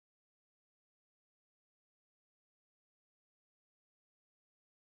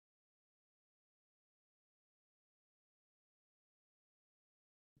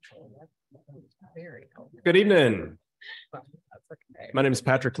Good evening. My name is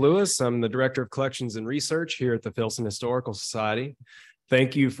Patrick Lewis. I'm the Director of Collections and Research here at the Filson Historical Society.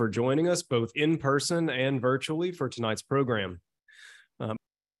 Thank you for joining us both in person and virtually for tonight's program.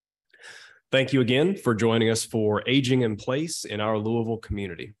 Thank you again for joining us for Aging in Place in our Louisville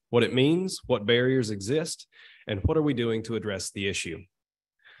community, what it means, what barriers exist, and what are we doing to address the issue.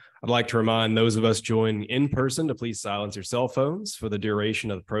 I'd like to remind those of us joining in person to please silence your cell phones for the duration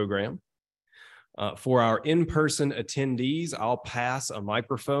of the program. For our in-person attendees, I'll pass a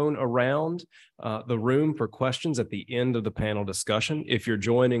microphone around the room for questions at the end of the panel discussion. If you're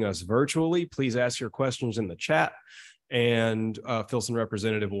joining us virtually, please ask your questions in the chat, and Filson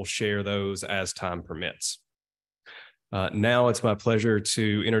representative will share those as time permits. Now it's my pleasure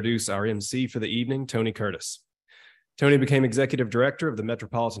to introduce our MC for the evening, Tony Curtis. Tony became Executive Director of the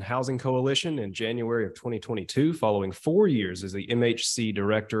Metropolitan Housing Coalition in January of 2022, following 4 years as the MHC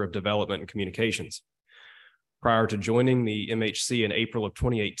Director of Development and Communications. Prior to joining the MHC in April of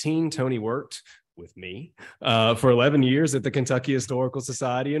 2018, Tony worked with me for 11 years at the Kentucky Historical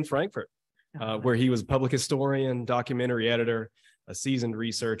Society in Frankfort, where he was a public historian, documentary editor, a seasoned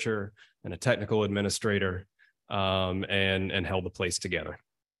researcher, and a technical administrator, and held the place together.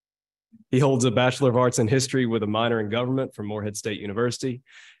 He holds a Bachelor of Arts in History with a minor in Government from Morehead State University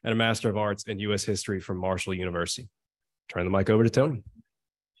and a Master of Arts in U.S. History from Marshall University. Turn the mic over to Tony.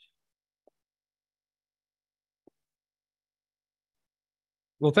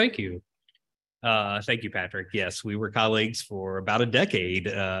 Well, thank you. Thank you, Patrick. Yes, we were colleagues for about a decade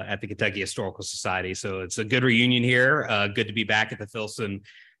at the Kentucky Historical Society, so it's a good reunion here. Good to be back at the Filson.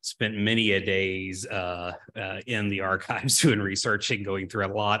 Spent many a days in the archives doing research and going through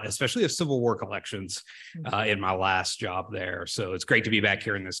a lot, especially of Civil War collections in my last job there. So it's great to be back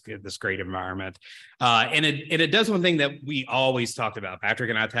here in this great environment. And it does one thing that we always talked about.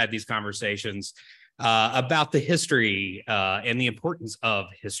 Patrick and I have had these conversations about the history and the importance of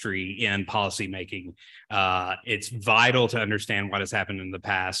history in policymaking. It's vital to understand what has happened in the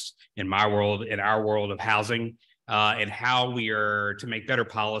past in my world, in our world of housing, and how we are to make better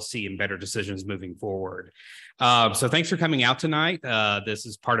policy and better decisions moving forward. So thanks for coming out tonight. This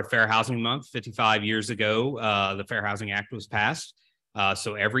is part of Fair Housing Month. 55 years ago, the Fair Housing Act was passed.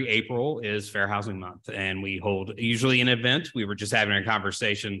 So every April is Fair Housing Month, and we hold usually an event. We were just having a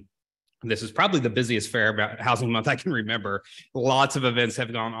conversation. This is probably the busiest Fair Housing Month I can remember. Lots of events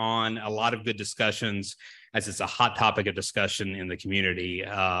have gone on, a lot of good discussions, as it's a hot topic of discussion in the community.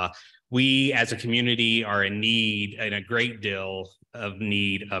 We as a community are in need, in a great deal of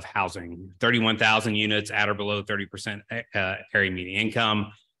need of housing. 31,000 units at or below 30% area median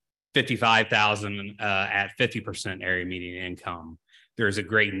income, 55,000 at 50% area median income. There's a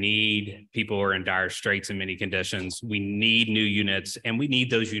great need. People are in dire straits in many conditions. We need new units, and we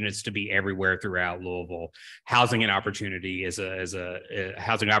need those units to be everywhere throughout Louisville. Housing and opportunity is a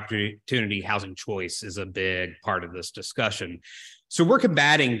housing opportunity, housing choice is a big part of this discussion. So we're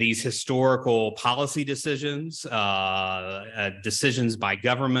combating these historical policy decisions, decisions by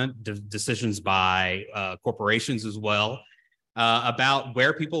government, decisions by corporations as well, about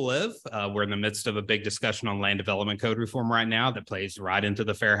where people live. We're in the midst of a big discussion on land development code reform right now that plays right into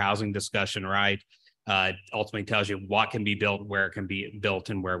the fair housing discussion, right? Ultimately tells you what can be built, where it can be built,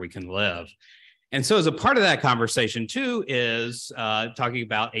 and where we can live. And so as a part of that conversation too is talking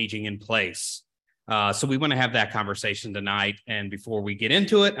about aging in place. So we want to have that conversation tonight. And before we get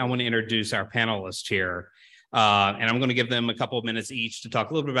into it, I want to introduce our panelists here. And I'm going to give them a couple of minutes each to talk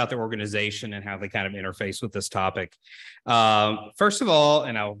a little bit about their organization and how they kind of interface with this topic. First of all,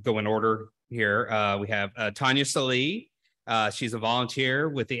 and I'll go in order here, we have Tanya Sallee. She's a volunteer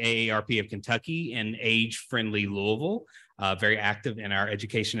with the AARP of Kentucky and AAGE-Friendly Louisville. Very active in our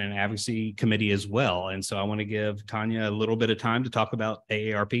education and advocacy committee as well. And so I want to give Tanya a little bit of time to talk about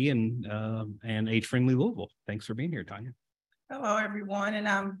AARP and AAGE-Friendly Louisville. Thanks for being here, Tanya. Hello, everyone, and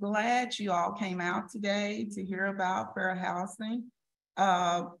I'm glad you all came out today to hear about fair housing.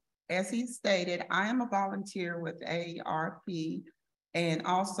 As he stated, I am a volunteer with AARP, and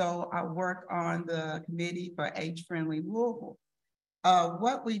also I work on the committee for AAGE-Friendly Louisville.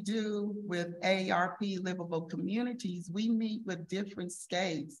 What we do with AARP Livable Communities, we meet with different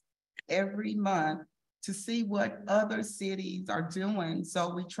states every month to see what other cities are doing.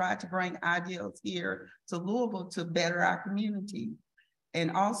 So we try to bring ideas here to Louisville to better our community.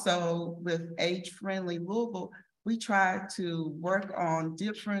 And also with AAGE-Friendly Louisville, we try to work on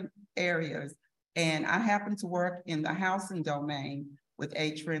different areas. And I happen to work in the housing domain with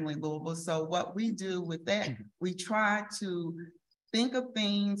AAGE-Friendly Louisville. So what we do with that, we try to think of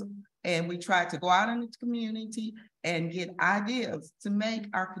things and we try to go out in the community and get ideas to make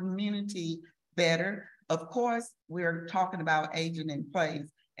our community better. Of course, we're talking about aging in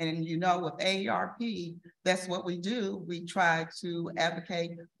place. And you know, with AARP, that's what we do. We try to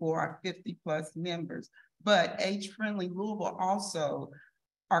advocate for our 50+ members. But Age-Friendly Louisville also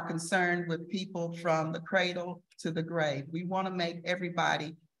are concerned with people from the cradle to the grave. We want to make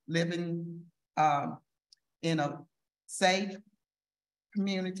everybody living in a safe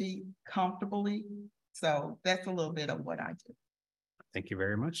community comfortably. So that's a little bit of what I do. Thank you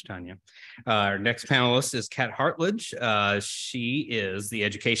very much, Tanya. Our next panelist is Kat Hartlage. She is the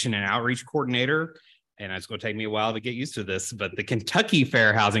Education and Outreach Coordinator, and it's going to take me a while to get used to this, but the Kentucky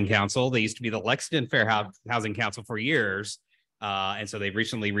Fair Housing Council, they used to be the Lexington Fair Housing Council for years. And so they've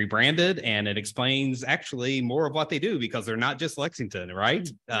recently rebranded, and it explains actually more of what they do because they're not just Lexington, right?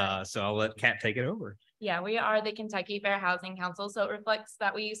 So I'll let Kat take it over. Yeah, we are the Kentucky Fair Housing Council, so it reflects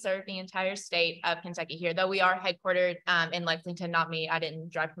that we serve the entire state of Kentucky here, though we are headquartered in Lexington, not me. I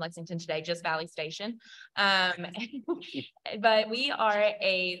didn't drive from Lexington today, just Valley Station. But we are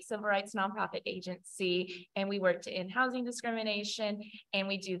a civil rights nonprofit agency, and we work to end housing discrimination, and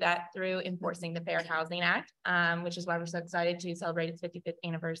we do that through enforcing the Fair Housing Act, which is why we're so excited to celebrate its 55th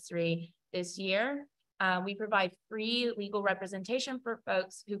anniversary this year. We provide free legal representation for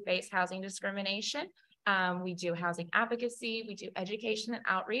folks who face housing discrimination. We do housing advocacy, we do education and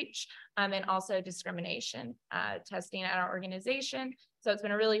outreach, and also discrimination testing at our organization. So it's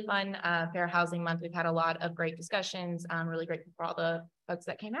been a really fun Fair Housing Month. We've had a lot of great discussions. I'm really grateful for all the folks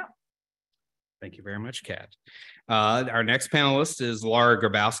that came out. Thank you very much, Kat. Our next panelist is Laura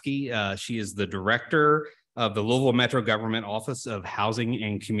Grabowski. She is the Director of the Louisville Metro Government Office of Housing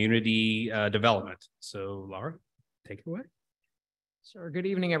and Community Development. So Laura, take it away. Sure. Good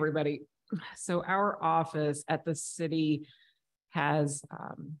evening, everybody. So our office at the city has,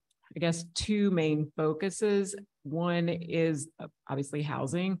 I guess, two main focuses. One is obviously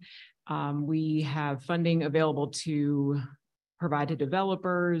housing. We have funding available to provide to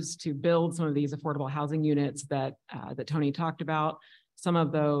developers to build some of these affordable housing units that Tony talked about. Some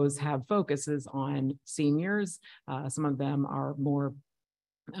of those have focuses on seniors. Some of them are more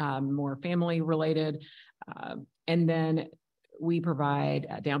family related. And then we provide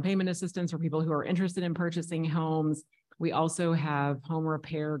down payment assistance for people who are interested in purchasing homes. We also have home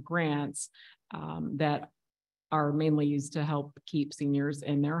repair grants that are mainly used to help keep seniors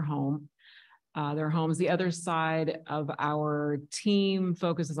in their homes. The other side of our team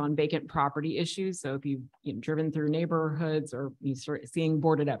focuses on vacant property issues. So if you've driven through neighborhoods or you start seeing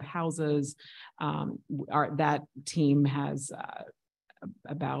boarded up houses, that team has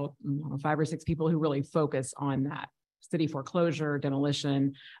about 5 or 6 people who really focus on that. City foreclosure,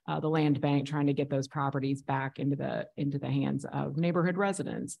 demolition, the land bank, trying to get those properties back into the hands of neighborhood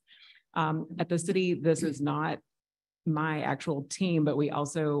residents. At the city, this is not my actual team, but we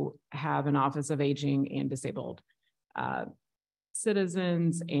also have an Office of Aging and Disabled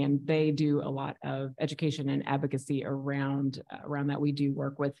Citizens, and they do a lot of education and advocacy around that. We do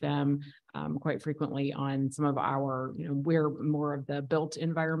work with them quite frequently on some of our, we're more of the built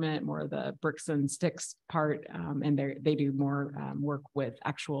environment, more of the bricks and sticks part, and they do more work with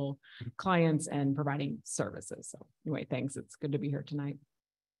actual clients and providing services. So anyway, thanks. It's good to be here tonight.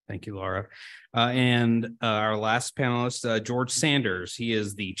 Thank you, Laura. And our last panelist, George Sanders. He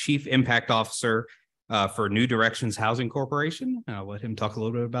is the Chief Impact Officer for New Directions Housing Corporation. I'll let him talk a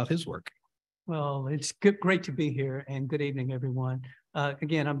little bit about his work. Well, it's great to be here, and good evening, everyone.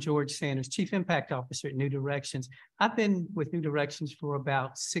 Again, I'm George Sanders, Chief Impact Officer at New Directions. I've been with New Directions for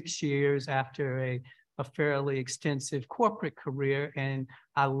about 6 years after a fairly extensive corporate career, and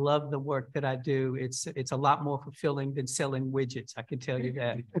I love the work that I do. It's a lot more fulfilling than selling widgets, I can tell you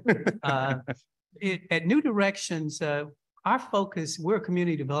that. At New Directions, our focus, we're a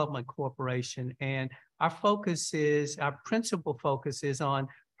community development corporation, and our principal focus is on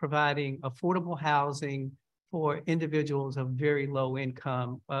providing affordable housing for individuals of very low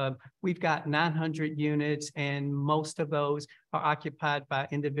income. We've got 900 units, and most of those are occupied by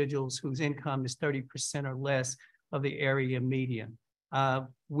individuals whose income is 30% or less of the area median.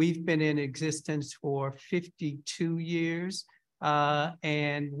 We've been in existence for 52 years,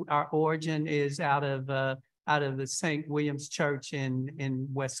 and our origin is out of the St. William's Church in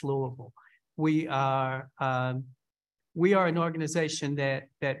West Louisville. We are an organization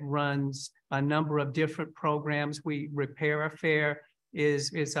that runs a number of different programs. Repair a Fair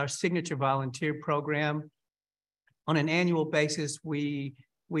is our signature volunteer program. On an annual basis, we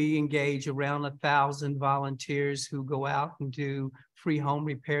engage around 1,000 volunteers who go out and do free home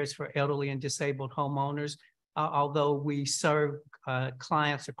repairs for elderly and disabled homeowners. although we serve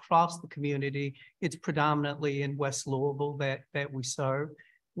clients across the community, it's predominantly in West Louisville that we serve.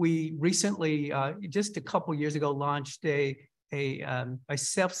 We recently, just a couple years ago, launched a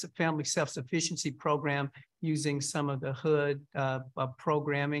family self-sufficiency program using some of the HUD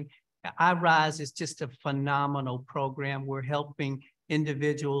programming. iRise is just a phenomenal program. We're helping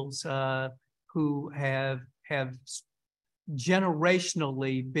individuals who have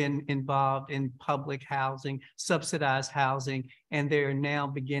generationally been involved in public housing, subsidized housing, and they're now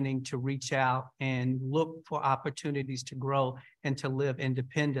beginning to reach out and look for opportunities to grow and to live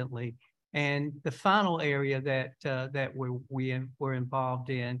independently. And the final area that we're involved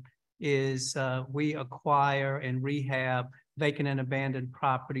in is we acquire and rehab vacant and abandoned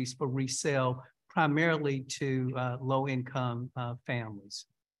properties for resale, primarily to low-income families.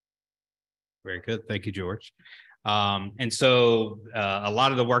 Very good. Thank you, George. And so a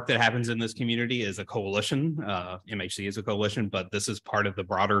lot of the work that happens in this community is a coalition. MHC is a coalition, but this is part of the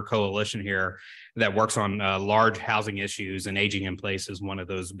broader coalition here that works on large housing issues, and aging in place is one of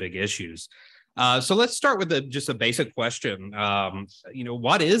those big issues. So let's start with just a basic question.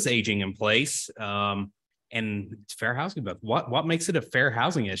 What is aging in place? And it's fair housing, but what makes it a fair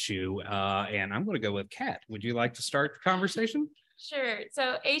housing issue? And I'm going to go with Kat. Would you like to start the conversation? Sure.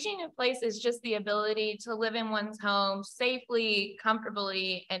 So aging in place is just the ability to live in one's home safely,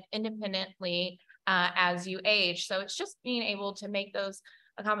 comfortably, and independently as you age. So it's just being able to make those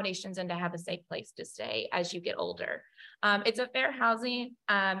accommodations and to have a safe place to stay as you get older. It's a fair housing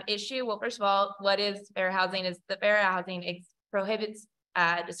issue. Well, first of all, what is fair housing? Is the fair housing prohibits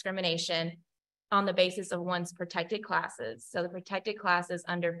discrimination on the basis of one's protected classes. So the protected classes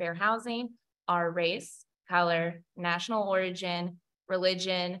under fair housing are race, color, national origin,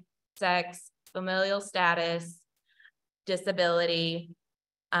 religion, sex, familial status, disability,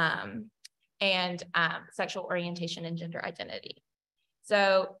 and sexual orientation and gender identity.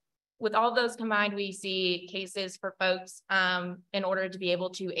 So with all those combined, we see cases for folks in order to be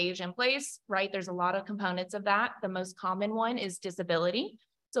able to age in place, right? There's a lot of components of that. The most common one is disability.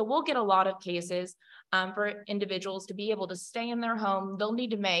 So we'll get a lot of cases for individuals to be able to stay in their home. They'll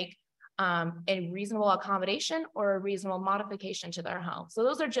need to make a reasonable accommodation or a reasonable modification to their home. So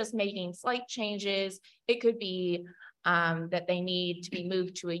those are just making slight changes. It could be that they need to be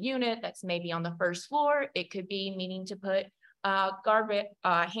moved to a unit that's maybe on the first floor. It could be needing to put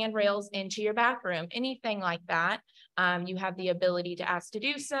handrails into your bathroom, anything like that. You have the ability to ask to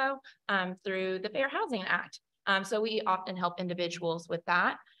do so through the Fair Housing Act. So we often help individuals with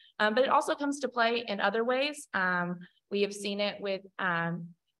that. But it also comes to play in other ways. We have seen it with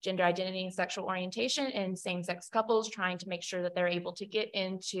gender identity and sexual orientation in same-sex couples trying to make sure that they're able to get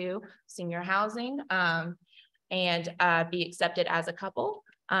into senior housing and be accepted as a couple.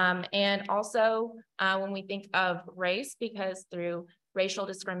 And also when we think of race, because through racial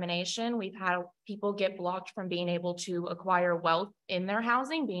discrimination, we've had people get blocked from being able to acquire wealth in their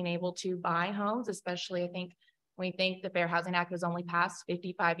housing, being able to buy homes, especially I think we think the Fair Housing Act was only passed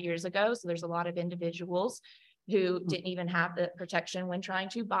 55 years ago. So there's a lot of individuals who didn't even have the protection when trying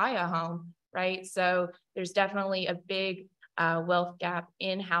to buy a home, right? So there's definitely a big wealth gap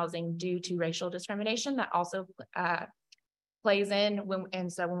in housing due to racial discrimination that also plays in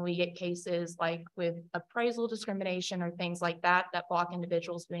so when we get cases like with appraisal discrimination or things like that block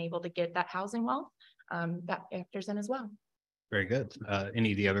individuals being able to get that housing wealth, that factors in as well. Very good.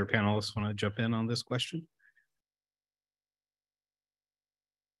 Any of the other panelists want to jump in on this question?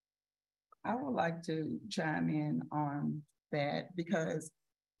 I would like to chime in on that because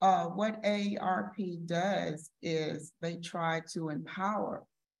what AARP does is they try to empower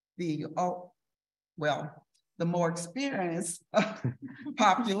the more experienced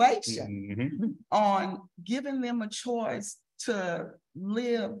population on giving them a choice to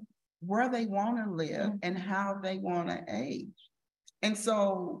live where they want to live and how they want to age. And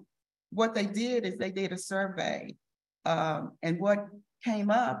so what they did is they did a survey and what came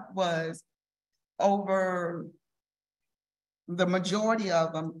up was over the majority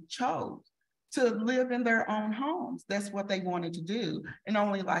of them chose to live in their own homes. That's what they wanted to do. And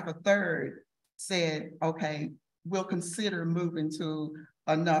only like a third said, okay, we'll consider moving to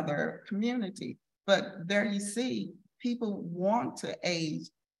another community. But there you see, people want to age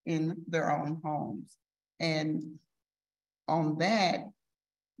in their own homes. And on that,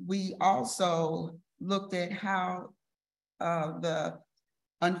 we also looked at how the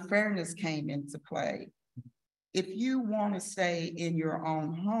unfairness came into play. If you want to stay in your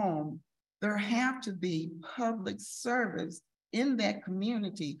own home, there have to be public service in that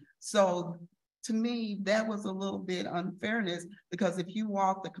community. So to me, that was a little bit unfairness because if you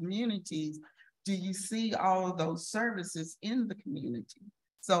walk the communities, do you see all of those services in the community?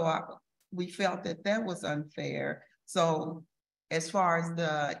 So we felt that that was unfair. So as far as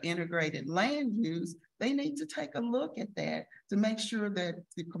the integrated land use, they need to take a look at that to make sure that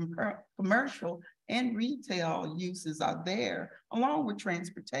the commercial and retail uses are there, along with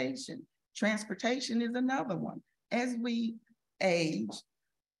transportation. Transportation is another one. As we age,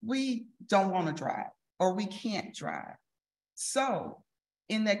 we don't want to drive or we can't drive. So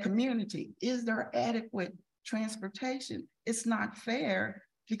in that community, is there adequate transportation? It's not fair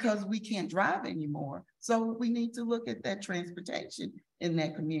because we can't drive anymore. So we need to look at that transportation in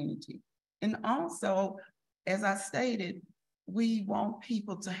that community. And also, as I stated, we want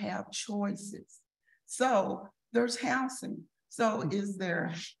people to have choices. So there's housing. So is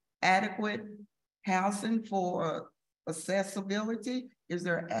there adequate housing for accessibility? Is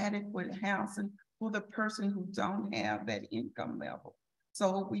there adequate housing for the person who don't have that income level?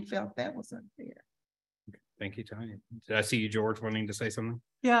 So we felt that was unfair. Thank you, Tanya. Did I see you, George, wanting to say something?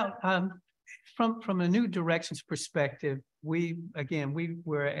 Yeah, from a New Directions perspective,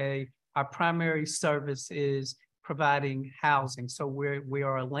 our primary service is providing housing. So we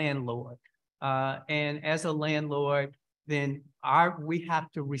are a landlord, and as a landlord, then we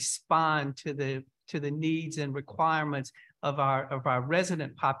have to respond to the needs and requirements of our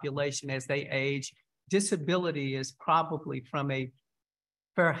resident population as they age. Disability is probably, from a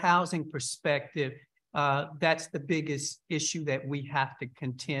fair housing perspective, that's the biggest issue that we have to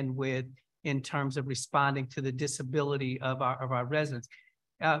contend with in terms of responding to the disability of our residents.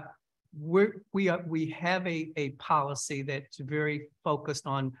 We have a policy that's very focused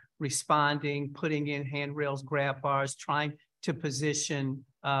on responding, putting in handrails, grab bars, trying to position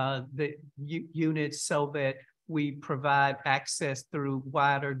the units so that we provide access through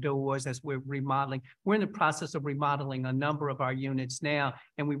wider doors as we're remodeling. We're in the process of remodeling a number of our units now,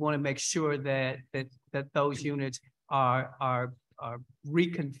 and we want to make sure that those units are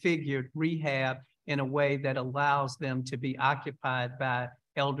reconfigured, rehab in a way that allows them to be occupied by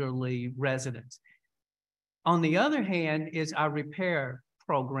elderly residents. On the other hand is our repair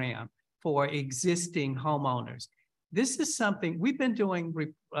program for existing homeowners. This is something we've been doing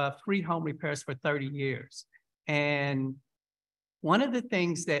free home repairs for 30 years. And one of the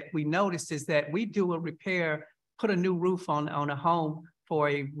things that we noticed is that we do a repair, put a new roof on a home for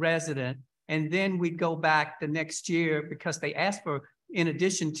a resident, and then we go back the next year because they asked for, in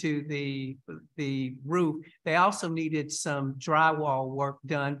addition to the roof, they also needed some drywall work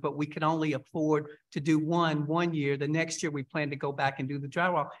done, but we could only afford to do one year. The next year we plan to go back and do the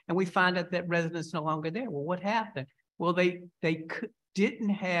drywall, and we find out that residents no longer there. Well, what happened? Well, they didn't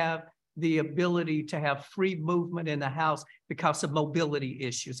have the ability to have free movement in the house because of mobility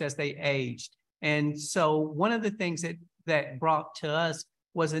issues as they aged. And so one of the things that brought to us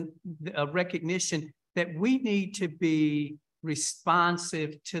was a recognition that we need to be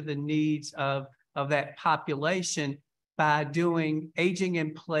responsive to the needs of that population by doing aging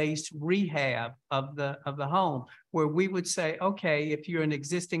in place rehab of the home, where we would say, okay, if you're an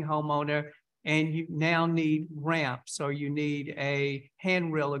existing homeowner and you now need ramps, or you need a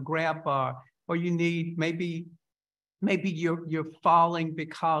handrail, a grab bar, or you need maybe you're falling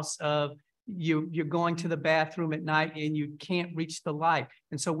because of you're going to the bathroom at night and you can't reach the light.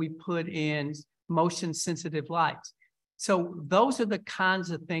 And so we put in motion sensitive lights. So those are the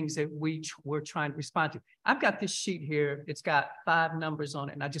kinds of things that we're trying to respond to. I've got this sheet here. It's got 5 numbers on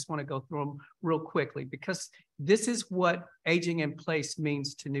it, and I just want to go through them real quickly because this is what aging in place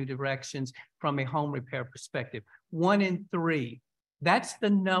means to New Directions from a home repair perspective. 1 in 3, that's the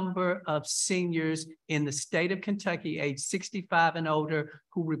number of seniors in the state of Kentucky age 65 and older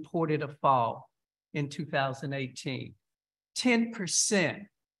who reported a fall in 2018. 10%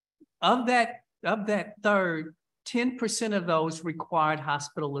 of that third, 10% of those required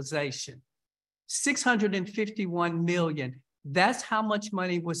hospitalization. 651 million. That's how much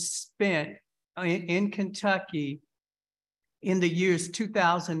money was spent in Kentucky in the years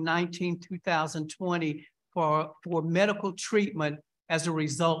 2019, 2020 for medical treatment as a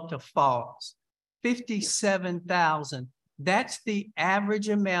result of falls. 57,000. That's the average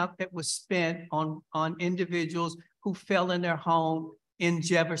amount that was spent on individuals who fell in their home in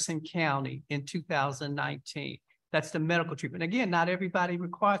Jefferson County in 2019. That's the medical treatment. Again, not everybody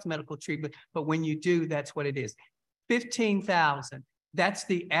requires medical treatment, but when you do, that's what it is. 15,000, that's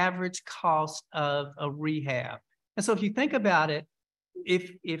the average cost of a rehab. And so if you think about it,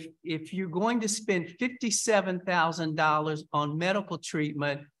 if you're going to spend $57,000 on medical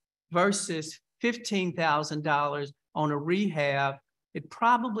treatment versus $15,000 on a rehab, it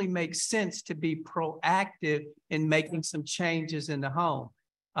probably makes sense to be proactive in making some changes in the home.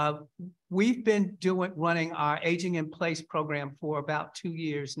 We've been running our Aging in Place program for about 2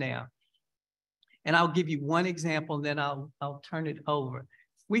 years now. And I'll give you one example, and then I'll turn it over.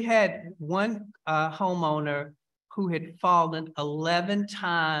 We had one homeowner who had fallen 11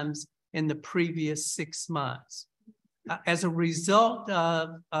 times in the previous 6 months. As a result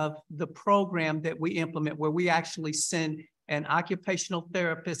of the program that we implement, where we actually send an occupational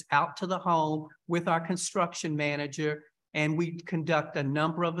therapist out to the home with our construction manager, and we conduct a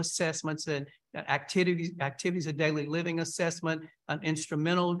number of assessments and activities of daily living assessment, an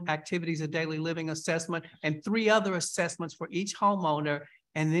instrumental activities of daily living assessment, and 3 other assessments for each homeowner.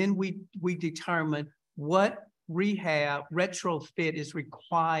 And then we determine what rehab retrofit is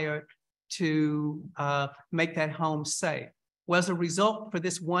required to make that home safe. Well, as a result, for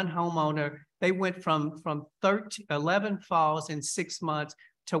this one homeowner, they went from 11 falls in 6 months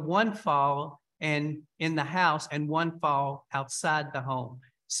to 1 fall and in the house and 1 fall outside the home.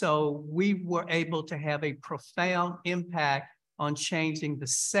 So we were able to have a profound impact on changing the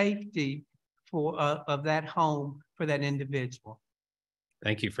safety of that home for that individual.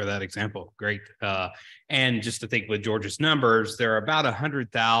 Thank you for that example. Great. And just to think with George's numbers, there are about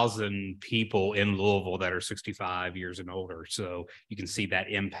 100,000 people in Louisville that are 65 years and older. So you can see that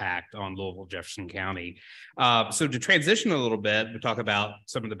impact on Louisville, Jefferson County. So to transition a little bit, we talk about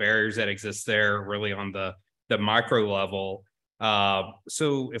some of the barriers that exist there really on the micro level.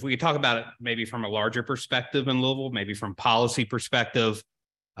 So if we could talk about it maybe from a larger perspective in Louisville, maybe from policy perspective,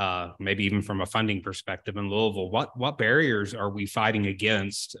 maybe even from a funding perspective in Louisville, what barriers are we fighting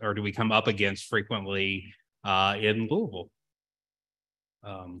against, or do we come up against frequently in Louisville?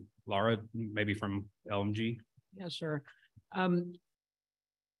 Laura, maybe from LMG. Yeah, sure.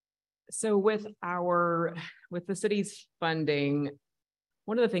 So with the city's funding,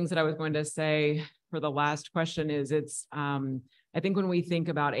 one of the things that I was going to say for the last question is I think when we think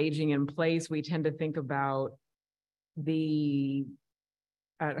about aging in place, we tend to think about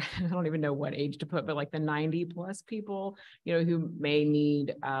I don't even know what age to put, but like the 90 plus people, who may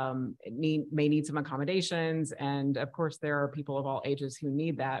need some accommodations. And of course, there are people of all ages who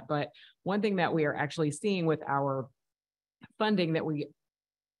need that. But one thing that we are actually seeing with our funding that we're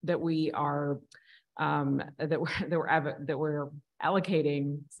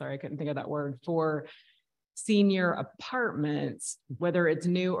allocating, sorry, I couldn't think of that word, for senior apartments, whether it's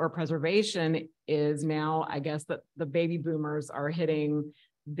new or preservation, is now, I guess, that the baby boomers are hitting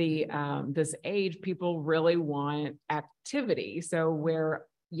this age. People really want activity. So where,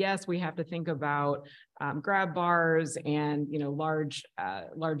 yes, we have to think about grab bars and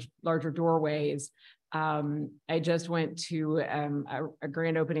larger doorways. I just went to a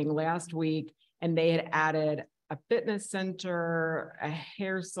grand opening last week, and they had added a fitness center, a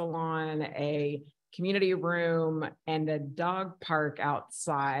hair salon, a community room, and a dog park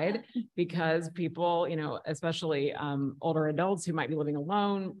outside, because people, especially older adults who might be living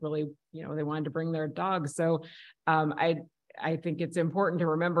alone, really, they wanted to bring their dogs. So I think it's important to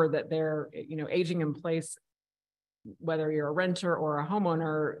remember that they're, aging in place, whether you're a renter or a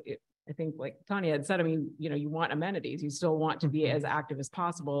homeowner. I think, like Tanya had said, you want amenities. You still want to be as active as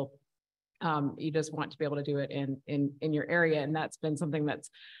possible. You just want to be able to do it in your area. And that's been something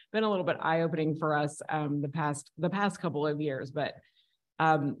that's been a little bit eye-opening for us the past couple of years. But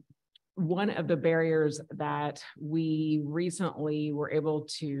one of the barriers that we recently were able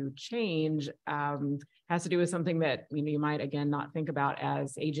to change has to do with something that you might, again, not think about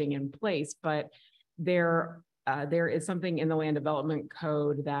as aging in place, but there is something in the land development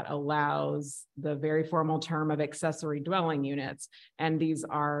code that allows the very formal term of accessory dwelling units. And these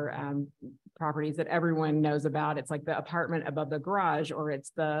are properties that everyone knows about. It's like the apartment above the garage, or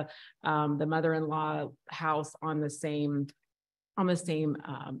it's the mother-in-law house on the same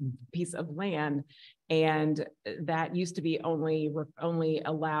piece of land. And that used to be only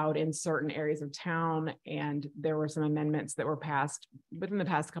allowed in certain areas of town. And there were some amendments that were passed within the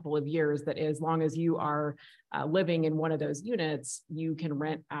past couple of years that as long as you are living in one of those units, you can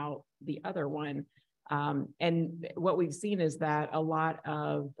rent out the other one. And what we've seen is that a lot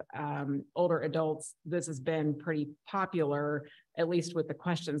of older adults, this has been pretty popular, at least with the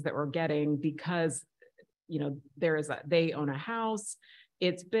questions that we're getting, because they own a house,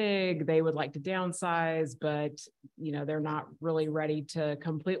 it's big, they would like to downsize, but they're not really ready to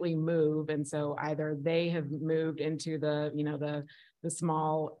completely move. And so either they have moved into the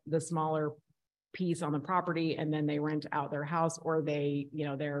smaller piece on the property, and then they rent out their house, or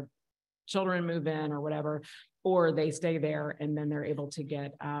their children move in or whatever, or they stay there, and then they're able to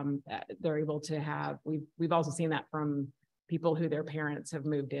have, we've also seen that from people who their parents have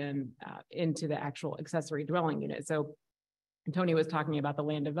moved into the actual accessory dwelling unit. So Tony was talking about the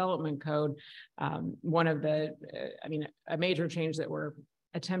land development code. One of the, a major change that we're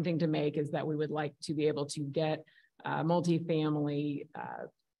attempting to make is that we would like to be able to get multifamily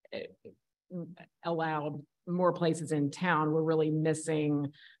allowed more places in town. We're really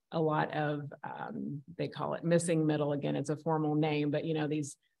missing a lot of, they call it missing middle. Again, it's a formal name, but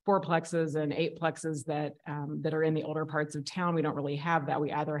these fourplexes and eightplexes that that are in the older parts of town, we don't really have that.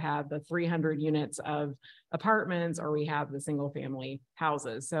 We either have the 300 units of apartments or we have the single family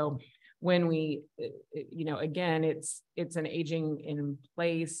houses. So when we, again, it's an aging in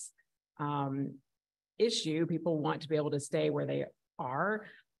place issue. People want to be able to stay where they are.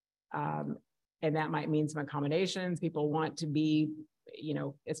 And that might mean some accommodations. People want to be,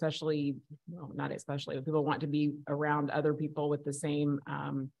 especially, well, not especially, but people want to be around other people with the same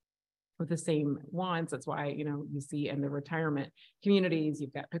wants. That's why, you see in the retirement communities,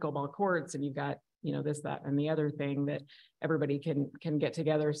 you've got pickleball courts and you've got, this, that, and the other thing that everybody can get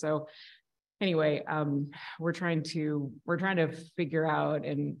together. So anyway, we're trying to figure out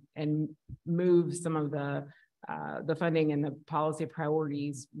and move some of the funding and the policy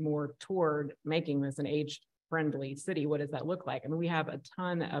priorities more toward making this an age-friendly city. What does that look like? I mean, we have a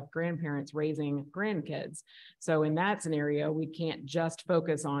ton of grandparents raising grandkids. So in that scenario, we can't just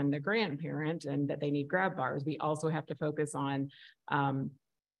focus on the grandparent and that they need grab bars. We also have to focus on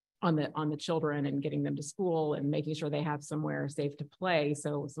the children and getting them to school and making sure they have somewhere safe to play.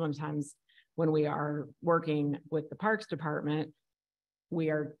 So sometimes when we are working with the Parks Department, we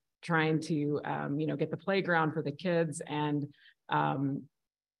are trying to, get the playground for the kids. And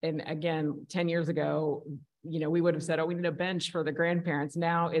again, 10 years ago, we would have said, oh, we need a bench for the grandparents.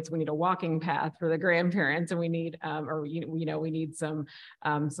 Now we need a walking path for the grandparents, and we need, we need some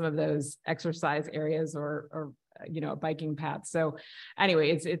of those exercise areas or a biking path. So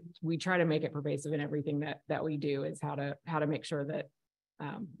anyway, we try to make it pervasive in everything that we do, is how to make sure that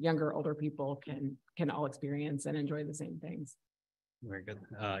younger, older people can all experience and enjoy the same things. Very good.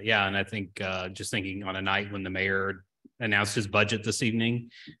 Yeah, and I think just thinking on a night when the mayor announced his budget this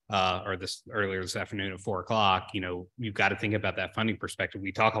evening, or earlier this afternoon at 4 o'clock, you've got to think about that funding perspective.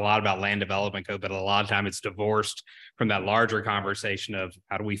 We talk a lot about land development code, but a lot of time it's divorced from that larger conversation of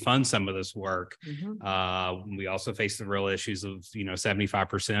how do we fund some of this work. Mm-hmm. We also face the real issues of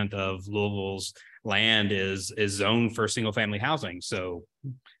 75% of Louisville's land is zoned for single family housing. So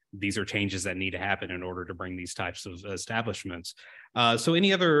these are changes that need to happen in order to bring these types of establishments. So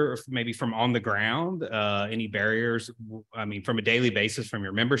any other, maybe from on the ground, any barriers, from a daily basis from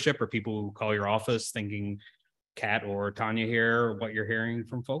your membership or people who call your office, thinking Kat or Tanya here, what you're hearing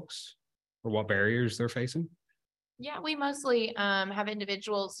from folks or what barriers they're facing? Yeah, we mostly have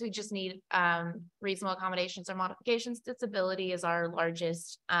individuals who just need reasonable accommodations or modifications. Disability is our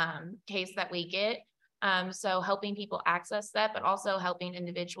largest case that we get. So helping people access that, but also helping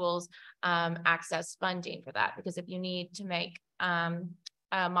individuals access funding for that. Because if you need to make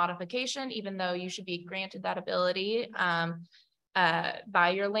a modification, even though you should be granted that ability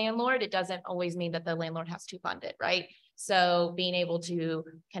by your landlord, it doesn't always mean that the landlord has to fund it, right? So being able to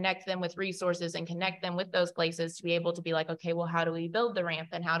connect them with resources and connect them with those places to be able to be like, okay, well, how do we build the ramp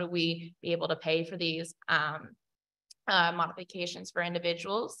and how do we be able to pay for these modifications for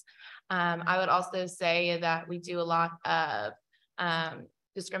individuals? I would also say that we do a lot of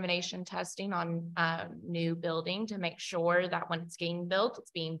discrimination testing on new building to make sure that when it's being built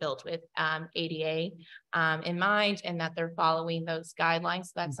with ADA in mind, and that they're following those guidelines.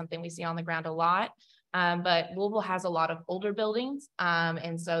 So that's something we see on the ground a lot. But Louisville has a lot of older buildings.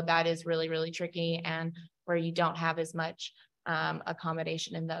 And so that is really, really tricky, and where you don't have as much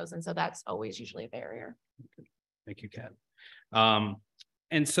accommodation in those. And so that's always usually a barrier. Thank you, Kat.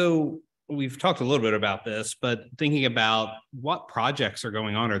 And so we've talked a little bit about this, but thinking about what projects are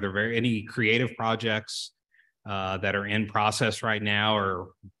going on, are there any creative projects that are in process right now, or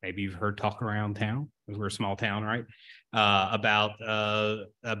maybe you've heard talk around town, because we're a small town, right? About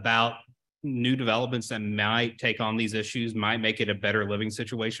new developments that might take on these issues, might make it a better living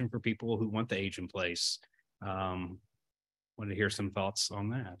situation for people who want the age in place. Wanted to hear some thoughts on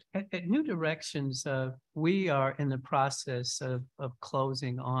that. At New Directions, we are in the process of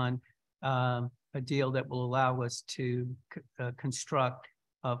closing on a deal that will allow us to construct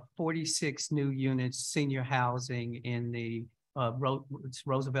 46 new units, senior housing in the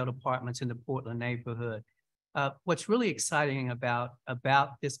Roosevelt Apartments in the Portland neighborhood. What's really exciting about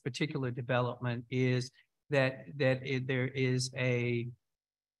this particular development is that there is a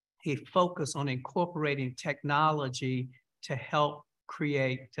focus on incorporating technology to help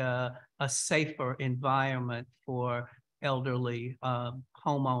create a safer environment for elderly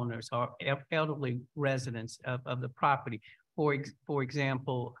homeowners or elderly residents of the property. for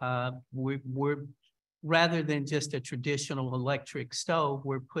example, we're rather than just a traditional electric stove,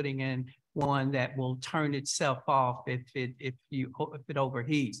 we're putting in one that will turn itself off if it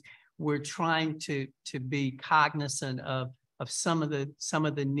overheats. We're trying to be cognizant of some of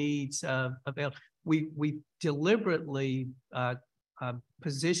the needs of we deliberately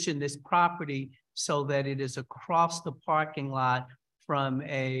position this property so that it is across the parking lot from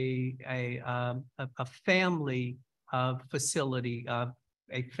a family facility,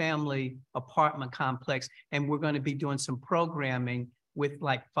 a family apartment complex, and we're going to be doing some programming with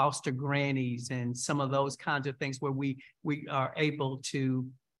like foster grannies and some of those kinds of things where we are able to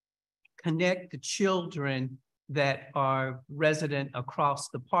connect the children that are resident across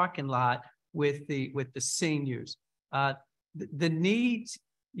the parking lot with the seniors. The needs,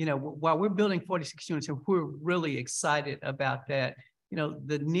 you know, while we're building 46 units and we're really excited about that, you know,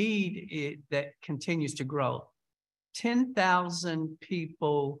 the need that continues to grow. 10,000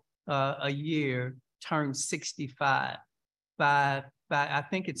 people a year turn 65. By I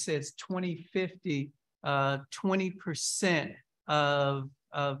think it says 2050, 20% of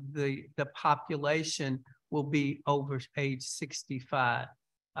the population will be over age 65.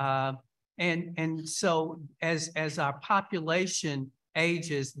 And so as our population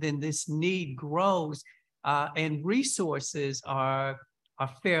ages, then this need grows, and resources are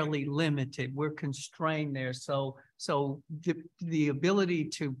fairly limited. We're constrained there. So the ability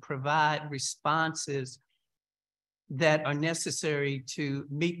to provide responses that are necessary to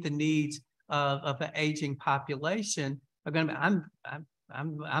meet the needs of an aging population are going to be,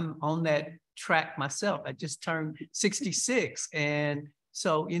 I'm on that track myself. I just turned 66. And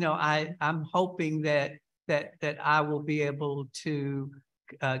so, you know, I'm hoping that I will be able to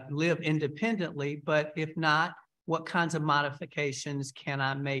live independently, but if not, what kinds of modifications can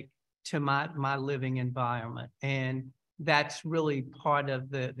I make to my living environment? And that's really part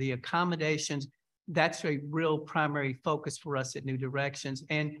of the accommodations. That's a real primary focus for us at New Directions.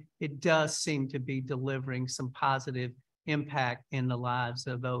 And it does seem to be delivering some positive impact in the lives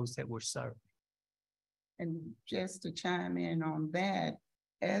of those that we're serving. And just to chime in on that,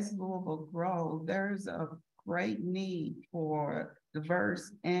 as Louisville grows, there's a great need for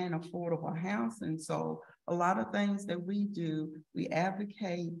diverse and affordable housing. So a lot of things that we do, we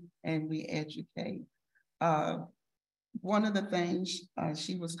advocate and we educate. One of the things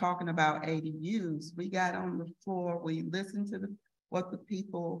she was talking about ADUs, we got on the floor, we listened to what the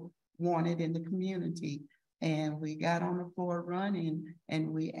people wanted in the community, and we got on the floor running and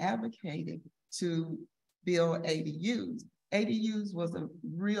we advocated to build ADUs. ADUs was a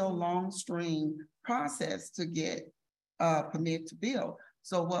real long stream process to get a permit to build.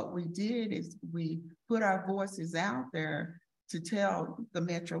 So what we did is we put our voices out there to tell the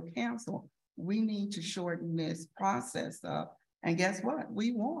Metro Council, we need to shorten this process up. And guess what?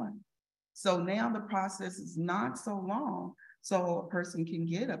 We won. So now the process is not so long, so a person can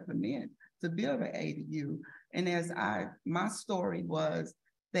get a permit to build an ADU. And as my story was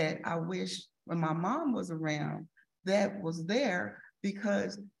that I wish when my mom was around, that was there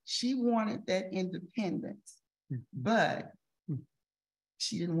because she wanted that independence, but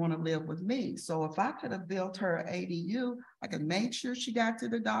she didn't want to live with me. So if I could have built her ADU, I could make sure she got to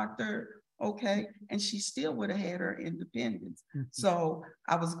the doctor, okay, and she still would have had her independence. So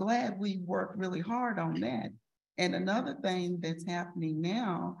I was glad we worked really hard on that. And another thing that's happening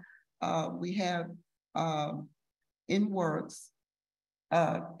now, we have in works,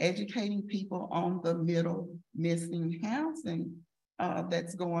 educating people on the middle missing housing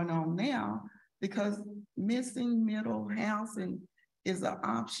that's going on now, because missing middle housing is an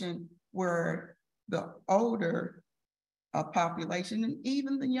option where the older population and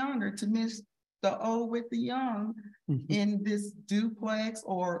even the younger to miss the old with the young in this duplex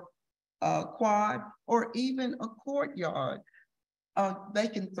or quad or even a courtyard, they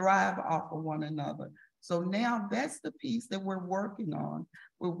can thrive off of one another. So now that's the piece that we're working on.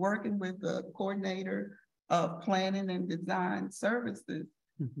 We're working with the coordinator of planning and design services.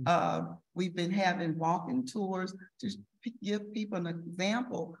 We've been having walking tours to give people an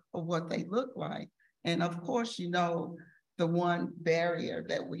example of what they look like. And of course, you know, the one barrier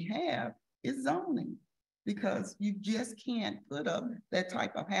that we have is zoning, because you just can't put up that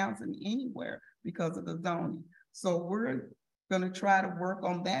type of housing anywhere because of the zoning. So we're going to try to work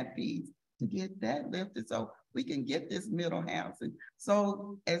on that piece to get that lifted so we can get this middle housing.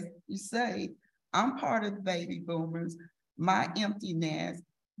 So as you say, I'm part of the baby boomers, my empty nest,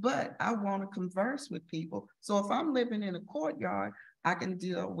 but I want to converse with people. So if I'm living in a courtyard, I can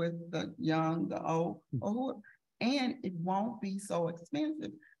deal with the young, the old, and it won't be so expensive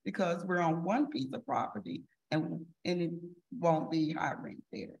because we're on one piece of property and it won't be high rent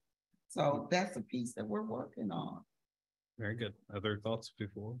there. So that's a piece that we're working on. Very good. Other thoughts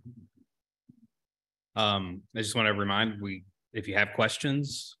before? I just want to remind if you have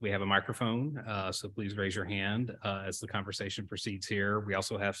questions, we have a microphone, so please raise your hand as the conversation proceeds here. We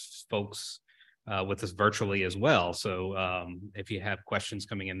also have folks with us virtually as well. So if you have questions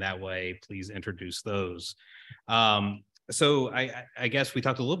coming in that way, please introduce those. So I guess we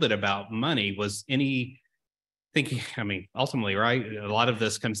talked a little bit about money. Was any thinking, I mean, ultimately, right, a lot of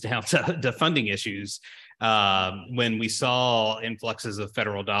this comes down to funding issues. When we saw influxes of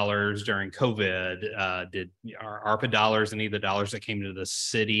federal dollars during COVID, did our ARPA dollars, any of the dollars that came to the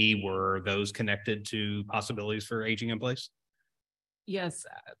city, were those connected to possibilities for aging in place? Yes,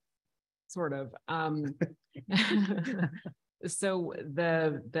 sort of. So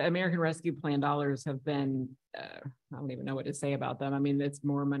the American Rescue Plan dollars have been, I don't even know what to say about them. I mean, it's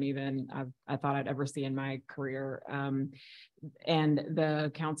more money than I thought I'd ever see in my career. And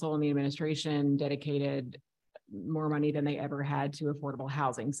the council and the administration dedicated more money than they ever had to affordable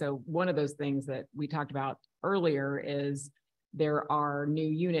housing. So one of those things that we talked about earlier is there are new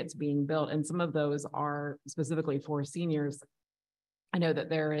units being built, and some of those are specifically for seniors. I know that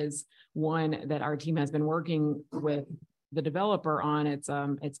there is one that our team has been working with the developer on. It's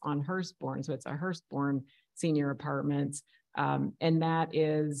on Hurstbourne, so it's a Hurstbourne senior apartments, and that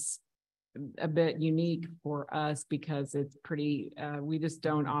is a bit unique for us because it's pretty. We just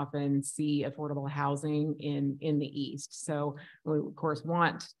don't often see affordable housing in the East, so we of course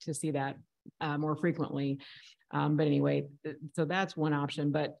want to see that more frequently. But anyway, so that's one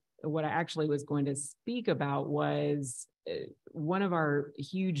option. But what I actually was going to speak about was one of our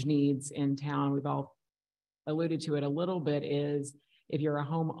huge needs in town. We've all alluded to it a little bit, is if you're a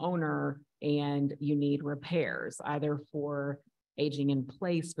homeowner and you need repairs, either for aging in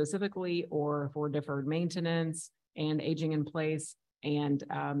place specifically or for deferred maintenance and aging in place. And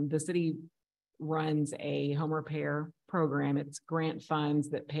the city runs a home repair program. It's grant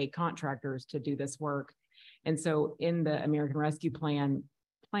funds that pay contractors to do this work. And so in the American Rescue Plan,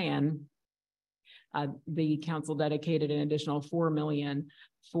 the council dedicated an additional $4 million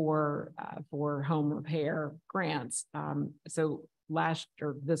for home repair grants. So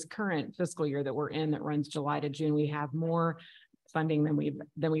this current fiscal year that we're in, that runs July to June, we have more funding than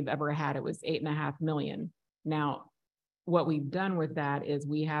we've ever had. It was $8.5 million. Now, what we've done with that is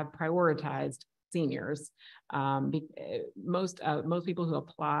we have prioritized seniors. Most people who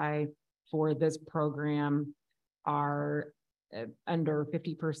apply for this program are under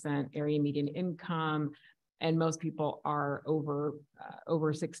 50% area median income, and most people are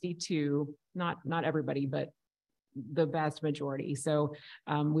over 62. Not everybody, but the vast majority. So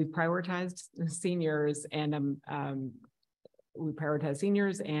we've prioritized seniors, and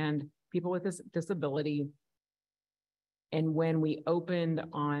people with this disability. And when we opened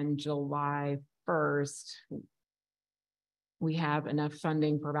on July 1st, we have enough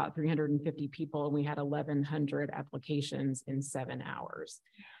funding for about 350 people, and we had 1,100 applications in 7 hours.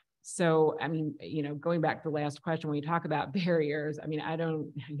 So, I mean, going back to the last question, when you talk about barriers, I mean, I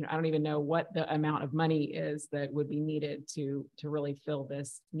don't even know what the amount of money is that would be needed to really fill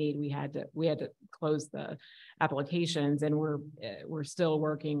this need. We had to close the applications, and we're still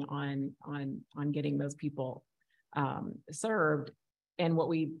working on getting those people served. And what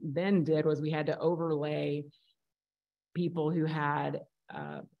we then did was we had to overlay people who had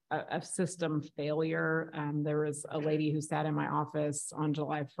a system failure. There was a lady who sat in my office on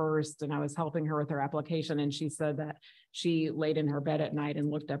July 1st, and I was helping her with her application, and she said that she laid in her bed at night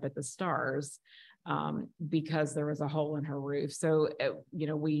and looked up at the stars because there was a hole in her roof. So,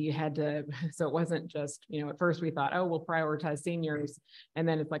 we had to, so it wasn't just, at first we thought, oh, we'll prioritize seniors. And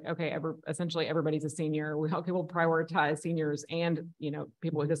then it's like, okay, essentially everybody's a senior. We'll prioritize seniors and,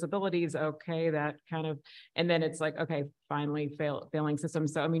 people with disabilities. Okay, that kind of, and then it's like, okay, finally failing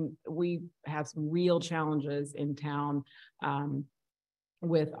systems. So, I mean, we have some real challenges in town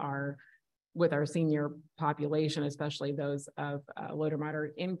with our senior population, especially those of low to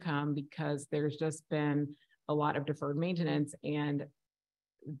moderate income, because there's just been a lot of deferred maintenance and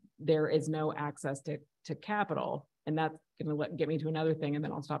there is no access to capital. And that's going to get me to another thing, and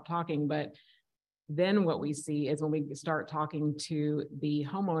then I'll stop talking. But then what we see is when we start talking to the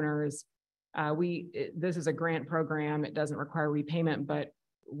homeowners, this is a grant program. It doesn't require repayment, but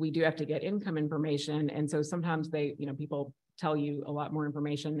we do have to get income information. And so sometimes people tell you a lot more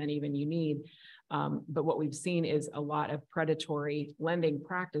information than even you need. But what we've seen is a lot of predatory lending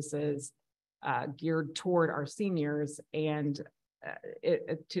practices geared toward our seniors. And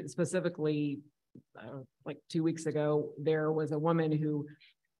specifically, like 2 weeks ago, there was a woman who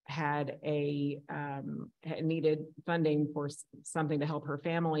had needed funding for something to help her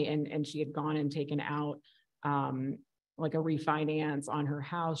family, and she had gone and taken out like a refinance on her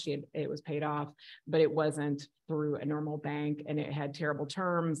house. It was paid off, but it wasn't through a normal bank, and it had terrible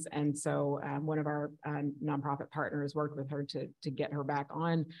terms. And so one of our nonprofit partners worked with her to get her back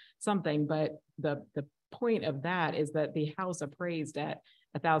on something. But the point of that is that the house appraised at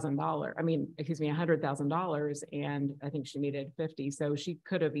 $100,000, and I think she needed 50. So she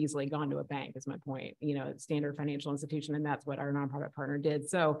could have easily gone to a bank, is my point, standard financial institution. And that's what our nonprofit partner did.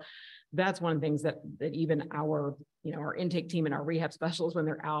 So that's one of the things that even our intake team and our rehab specialists, when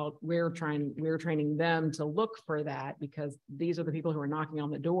they're out, we're training them to look for that, because these are the people who are knocking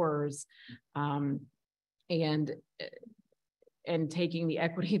on the doors, and taking the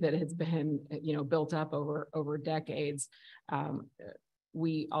equity that has been, built up over decades.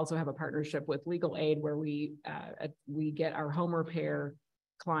 We also have a partnership with Legal Aid, where we get our home repair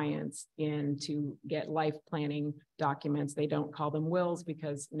clients in to get life planning documents. They don't call them wills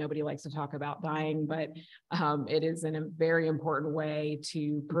because nobody likes to talk about dying, but it is in a very important way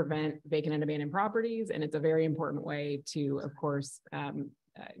to prevent vacant and abandoned properties. And it's a very important way to, of course,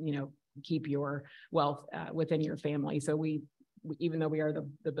 keep your wealth within your family. So we even though we are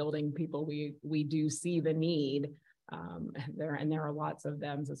the building people, we do see the need. There are lots of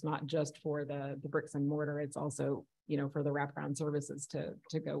them. So it's not just for the bricks and mortar. It's also, for the wraparound services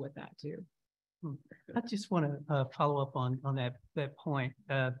to go with that too. I just want to follow up on that point.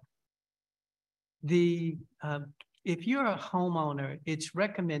 If you're a homeowner, it's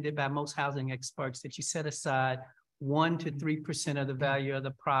recommended by most housing experts that you set aside 1 to 3% of the value of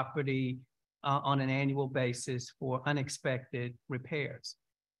the property on an annual basis for unexpected repairs.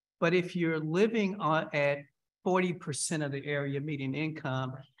 But if you're living at 40% of the area median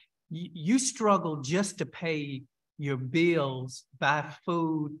income, you struggle just to pay your bills, buy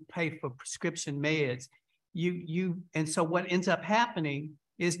food, pay for prescription meds. And so what ends up happening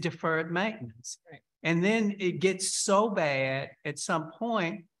is deferred maintenance. Right. And then it gets so bad at some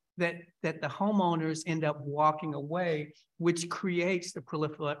point that the homeowners end up walking away, which creates the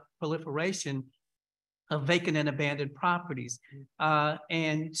proliferation of vacant and abandoned properties.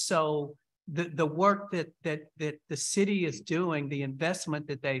 And so the work that the city is doing, the investment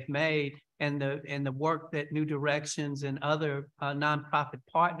that they've made, and the work that New Directions and other nonprofit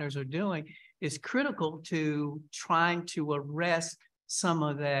partners are doing is critical to trying to arrest some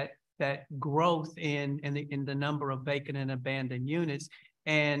of that growth in the number of vacant and abandoned units,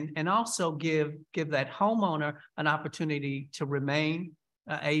 and also give that homeowner an opportunity to remain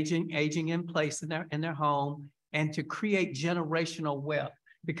aging in place in their home, and to create generational wealth.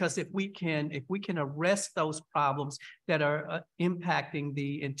 Because if we can arrest those problems that are impacting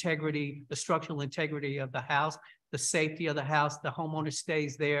the structural integrity of the house, the safety of the house, the homeowner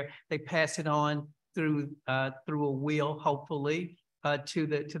stays there, they pass it on through a will, hopefully, to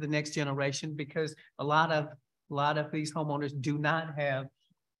the next generation, because a lot of these homeowners do not have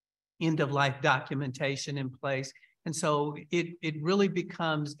end-of-life documentation in place. And so it really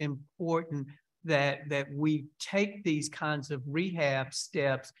becomes important that we take these kinds of rehab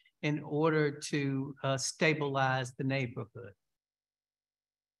steps in order to stabilize the neighborhood.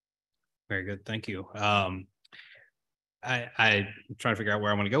 Very good, thank you. I'm trying to figure out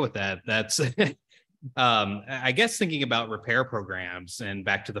where I want to go with that. That's I guess thinking about repair programs, and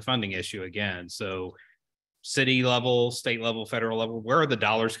back to the funding issue again. So city level, state level, federal level, where are the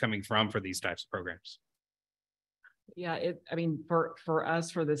dollars coming from for these types of programs? Yeah, for us,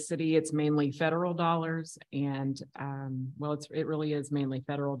 for the city, it's mainly federal dollars, and it really is mainly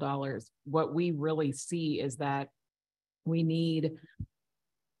federal dollars. What we really see is that we need,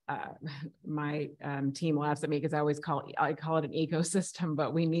 my team laughs at me because I call it an ecosystem,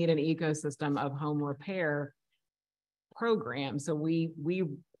 but we need an ecosystem of home repair programs. So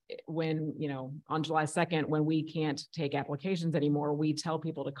when, on July 2nd, when we can't take applications anymore, we tell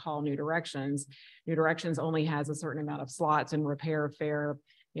people to call New Directions. New Directions only has a certain amount of slots in repair fair.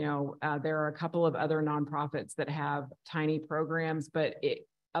 There are a couple of other nonprofits that have tiny programs, but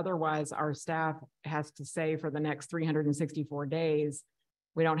otherwise our staff has to say for the next 364 days,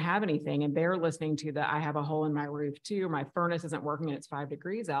 we don't have anything. And they're listening to I have a hole in my roof too. My furnace isn't working and it's 5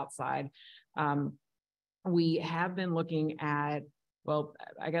 degrees outside. We have been looking at, well,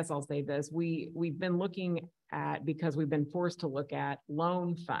 I guess I'll say this. We've been looking at, because we've been forced to look at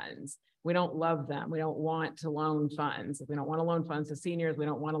loan funds. We don't love them. We don't want to loan funds. We don't want to loan funds to seniors. We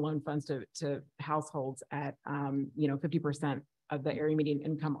don't want to loan funds to households at 50% of the area median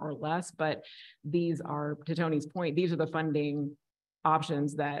income or less. But these are, to Tony's point, these are the funding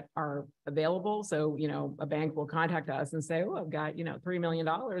options that are available. So, you know, a bank will contact us and say, oh, I've got, you know, $3 million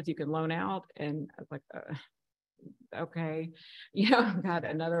you can loan out. And I was like, okay, you know, I've got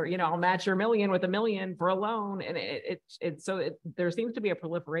another, you know, I'll match your $1 million with $1 million for a loan. And there seems to be a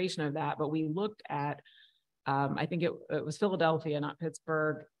proliferation of that, but we looked at, I think it was Philadelphia, not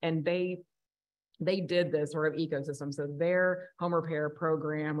Pittsburgh, and they did this sort of ecosystem. So their home repair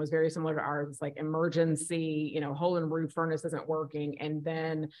program was very similar to ours. It's like emergency, you know, hole in roof, furnace isn't working. And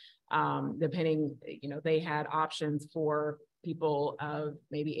then depending, you know, they had options for people of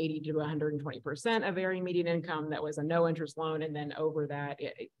maybe 80 to 120% of varying median income. That was a no interest loan. And then over that,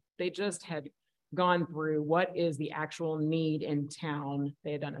 they just had gone through what is the actual need in town.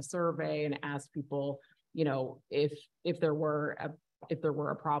 They had done a survey and asked people, you know, if there were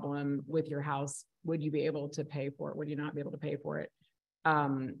a problem with your house, would you be able to pay for it? Would you not be able to pay for it?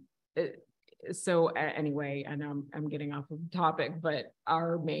 So anyway, I know I'm getting off of the topic, but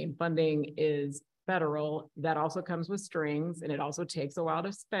our main funding is federal. That also comes with strings, and it also takes a while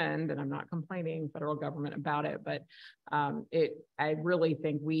to spend, and I'm not complaining federal government about it, but I really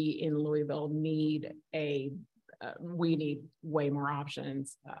think we in Louisville need we need way more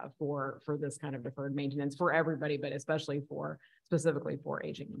options for this kind of deferred maintenance for everybody, but especially specifically for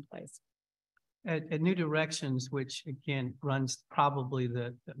aging in place. At New Directions, which again runs probably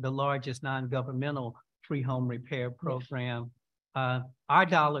the largest non-governmental free home repair program, our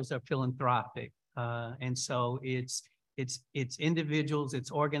dollars are philanthropic, and so it's individuals,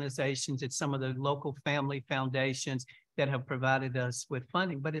 it's organizations, it's some of the local family foundations that have provided us with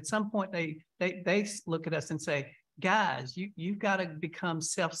funding. But at some point, they look at us and say, guys, you've got to become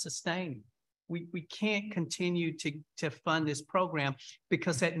self-sustaining. We can't continue to fund this program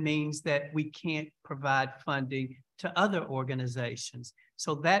because that means that we can't provide funding to other organizations.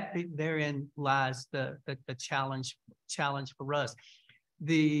 So that therein lies the challenge for us.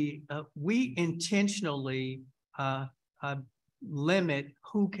 We intentionally limit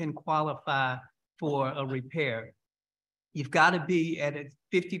who can qualify for a repair. You've got to be at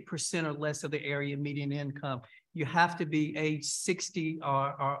 50% or less of the area median income. You have to be age 60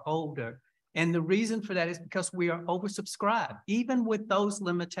 or older. And the reason for that is because we are oversubscribed. Even with those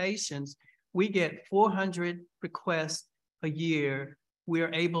limitations, we get 400 requests a year. We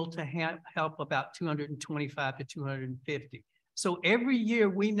are able to help about 225 to 250. So every year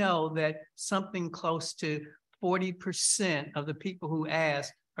we know that something close to 40% of the people who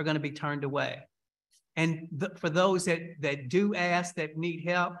ask are going to be turned away. And for those that do ask, that need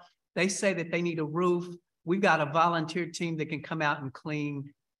help, they say that they need a roof. We've got a volunteer team that can come out and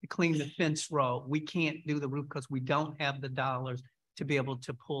clean the fence row. We can't do the roof because we don't have the dollars to be able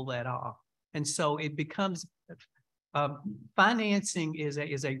to pull that off. And so it becomes, financing is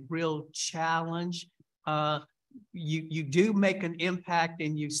a real challenge. You do make an impact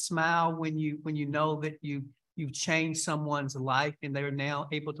and you smile when you know that you've changed someone's life and they're now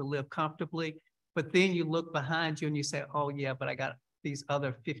able to live comfortably. But then you look behind you and you say, oh yeah, but I got these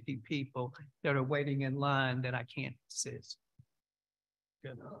other 50 people that are waiting in line that I can't assist.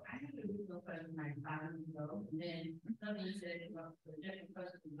 Good. So I have a legal question like 5 minutes ago, and then somebody said, well, the different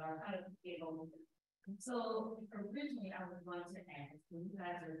questions are how to get over. So originally I was going to ask, when you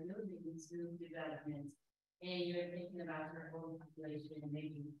guys are building these new developments and you're thinking about your own population and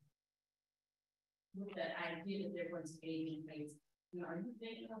maybe with the idea that they're going to age in place, you know, are you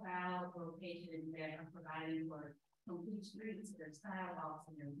thinking about locations that are providing for complete streets, their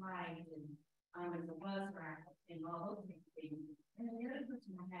sidewalks and their lights and there's a bus route and all those things. And then the other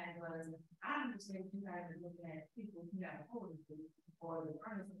question I had was, I understand you guys are looking at people who have holes or the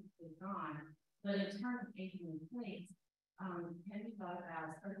furnace is gone, but in terms of aging in place, have you thought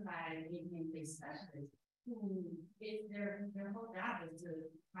about certified aging in place specialists who their whole job is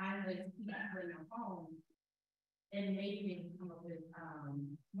to find ways to keep people in their home and maybe they can come up with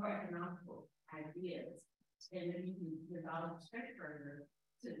more economical ideas and then you can develop a stretch further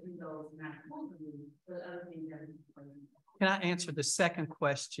to do those not totally, but other things that are important. Can I answer the second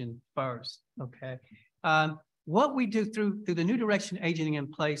question first? Okay. What we do through the New Direction Aging in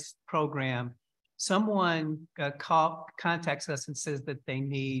Place program, someone contacts us and says that they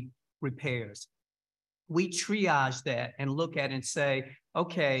need repairs. We triage that and look at it and say,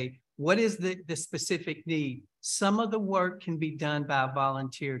 okay, what is the specific need? Some of the work can be done by a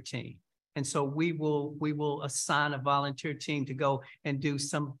volunteer team. And so we will assign a volunteer team to go and do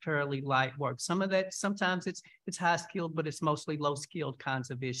some fairly light work. Some of that, sometimes it's high skilled, but it's mostly low skilled kinds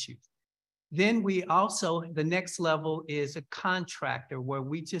of issues. Then we also, the next level is a contractor where they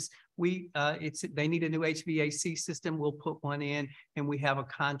need a new HVAC system. We'll put one in and we have a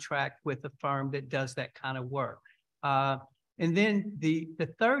contract with a firm that does that kind of work. And then the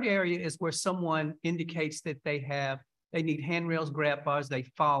third area is where someone indicates that they need handrails, grab bars,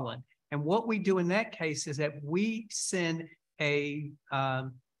 they've fallen. And what we do in that case is that we send a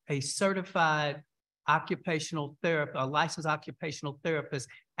certified occupational therapist, a licensed occupational therapist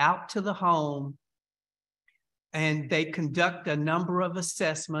out to the home, and they conduct a number of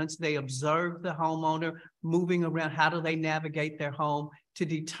assessments. They observe the homeowner moving around. How do they navigate their home to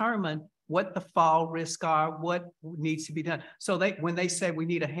determine what the fall risks are, what needs to be done. So when they say we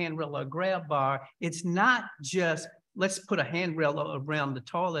need a handrail or a grab bar, it's not just let's put a handrail around the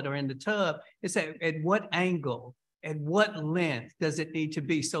toilet or in the tub. It's at what angle, at what length does it need to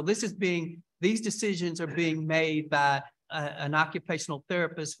be? So these decisions are being made by an occupational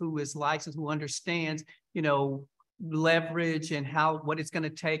therapist who is licensed, who understands, leverage and what it's going to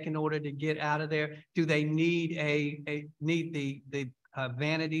take in order to get out of there. Do they need the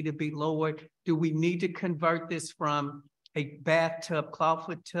vanity to be lowered? Do we need to convert this from a bathtub,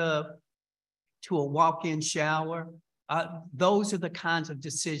 clawfoot tub to a walk-in shower? Those are the kinds of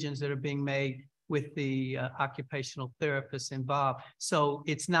decisions that are being made with the occupational therapists involved. So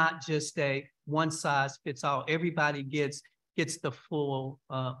it's not just a one size fits all. Everybody gets the full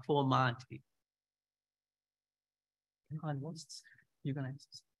Monty. You're gonna answer?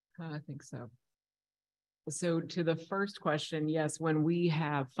 I think so. So to the first question, yes, when we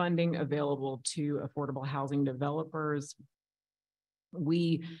have funding available to affordable housing developers,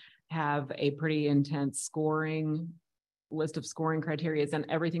 we have a pretty intense list of scoring criteria, and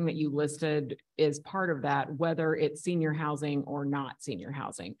everything that you listed is part of that, whether it's senior housing or not senior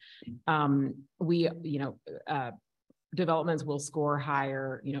housing. Developments will score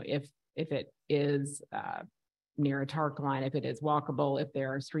higher, if it is near a TARC line, if it is walkable, if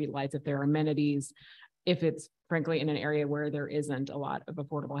there are street lights, if there are amenities, if it's frankly in an area where there isn't a lot of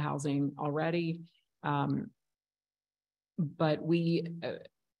affordable housing already. But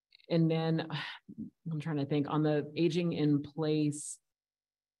and then I'm trying to think on the aging in place.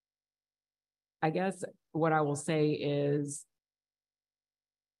 I guess what I will say is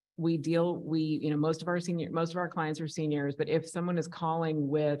most of our clients are seniors, but if someone is calling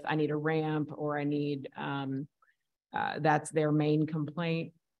with, I need a ramp or I need, that's their main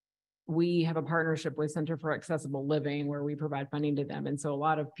complaint, we have a partnership with Center for Accessible Living where we provide funding to them. And so a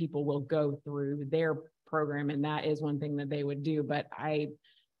lot of people will go through their program, and that is one thing that they would do. But I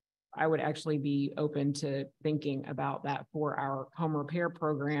would actually be open to thinking about that for our home repair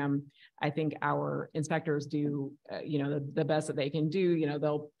program. I think our inspectors do, the best that they can do.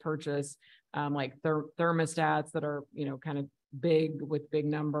 They'll purchase like thermostats that are, kind of big with big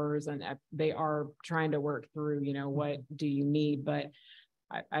numbers, and they are trying to work through, what do you need? But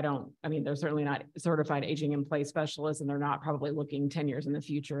they're certainly not certified aging in place specialists, and they're not probably looking 10 years in the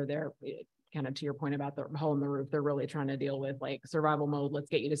future. They're kind of to your point about the hole in the roof. They're really trying to deal with like survival mode. Let's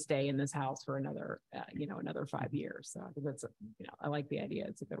get you to stay in this house for another 5 years. So I think that's, I like the idea.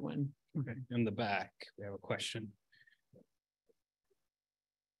 It's a good one. Okay. In the back, we have a question.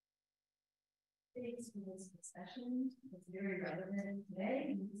 Thanks for this discussion. It's very relevant today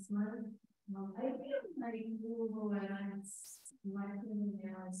in this month. I feel like Louisville, and my opinion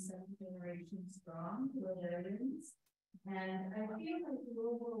now is 7th generation strong Louisvillians. And I feel like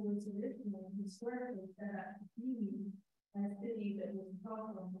Louisville was originally historically set up to be a city that was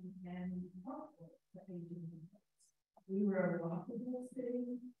thoughtful and helpful to aging in place. We were a walkable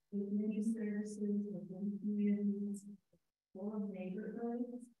city with many services within communities, full of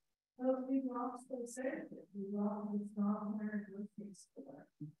neighborhoods. But we lost those services. We lost the small grocery store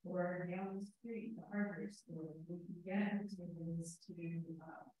or down the street, the hardware store. We could get to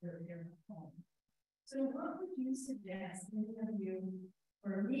their home. So what would you suggest, any of you,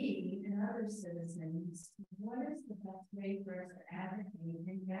 for me and other citizens, what is the best way for us to advocate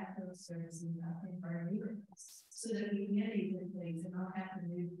and get those services up in our neighborhoods so that we can get a good place and not have to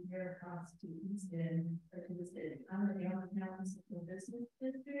move here across to Easton or to the city? I'm in the downtown central business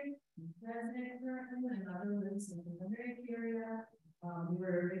district, resident currently, and other lives in the Limerick area. We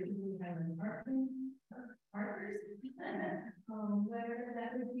were originally having apartment partners, whatever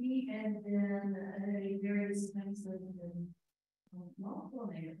that would be, and then a very expensive and multiple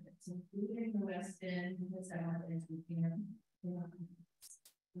neighborhoods, including the West End, the South End,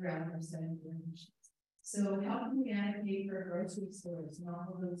 around our center generations. So how can we advocate for grocery stores and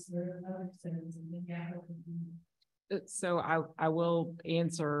all of those other centers in the Gap? So I will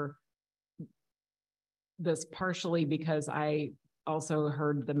answer this partially because I also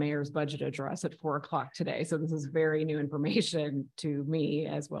heard the mayor's budget address at 4 o'clock today. So this is very new information to me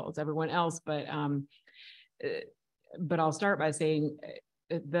as well as everyone else. But I'll start by saying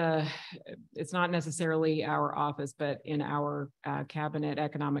it's not necessarily our office, but in our cabinet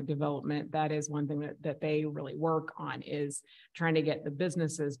economic development, that is one thing that they really work on, is trying to get the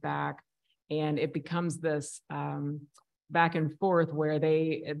businesses back. And it becomes this back and forth where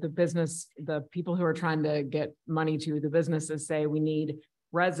the people who are trying to get money to the businesses say we need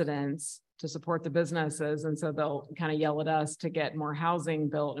residents to support the businesses. And so they'll kind of yell at us to get more housing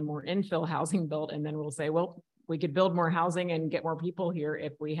built and more infill housing built. And then we'll say, well, we could build more housing and get more people here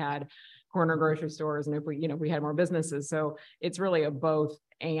if we had corner grocery stores and if we had more businesses. So it's really a both.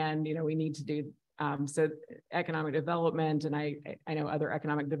 And, we need to do so economic development. And I know other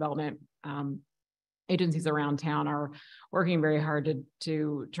economic development agencies around town are working very hard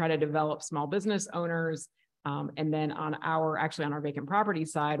to try to develop small business owners. And then on our vacant property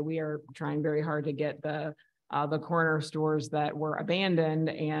side, we are trying very hard to get the corner stores that were abandoned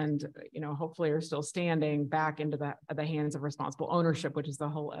and, hopefully are still standing back into the hands of responsible ownership, which is a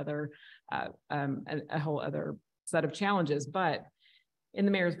whole other set of challenges. But in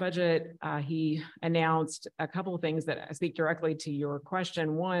the mayor's budget, he announced a couple of things that speak directly to your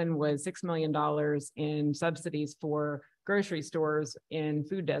question. One was $6 million in subsidies for grocery stores in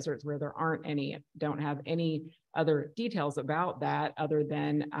food deserts where there aren't any. Don't have any other details about that other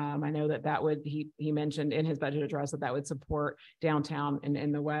than I know that would, he mentioned in his budget address that would support downtown and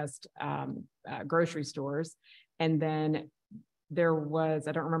in the West grocery stores. And then there was,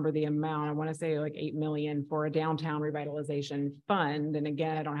 I don't remember the amount, I want to say like 8 million for a downtown revitalization fund. And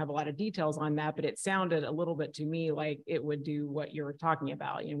again, I don't have a lot of details on that, but it sounded a little bit to me like it would do what you're talking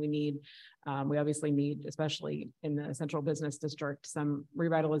about. We obviously need, especially in the central business district, some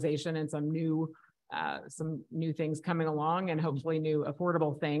revitalization and some new things coming along, and hopefully new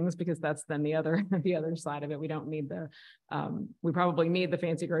affordable things, because that's then the other side of it. We don't need we probably need the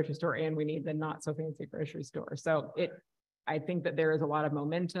fancy grocery store, and we need the not so fancy grocery store. So I think that there is a lot of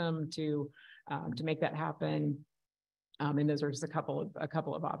momentum to make that happen. And those are just a couple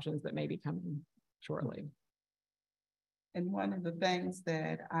of options that may be coming shortly. And one of the things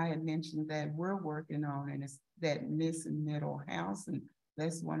that I had mentioned that we're working on, and it's that missing middle housing.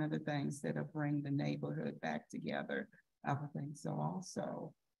 That's one of the things that'll bring the neighborhood back together. I would think so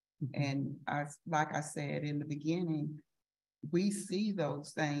also. And like I said in the beginning, we see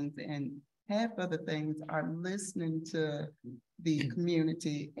those things, and half of the things are listening to the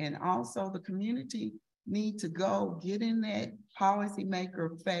community, and also the community need to go get in that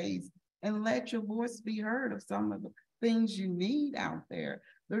policymaker phase and let your voice be heard of some of the things you need out there.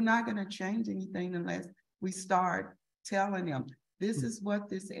 They're not going to change anything unless we start telling them, this is what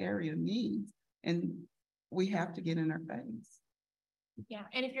this area needs, and we have to get in their face. Yeah,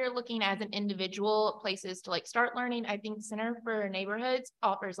 and if you're looking as an individual places to start learning, I think Center for Neighborhoods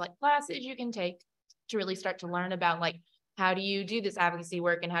offers classes you can take to really start to learn about how do you do this advocacy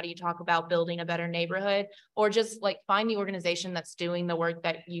work, and how do you talk about building a better neighborhood, or just find the organization that's doing the work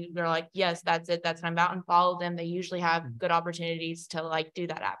that they're yes, that's it, that's what I'm about, and follow them. They usually have good opportunities to do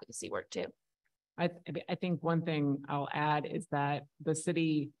that advocacy work too. I think one thing I'll add is that the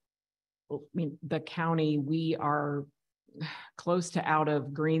city, the county, we are close to out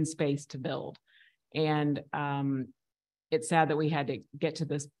of green space to build. And it's sad that we had to get to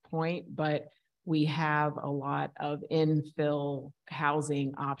this point, but we have a lot of infill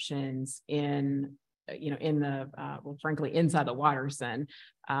housing options in frankly, inside the Watterson.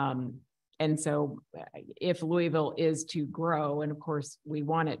 And so if Louisville is to grow, and of course we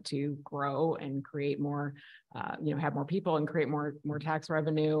want it to grow and create more, have more people and create more tax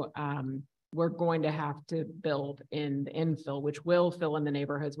revenue, we're going to have to build in the infill, which will fill in the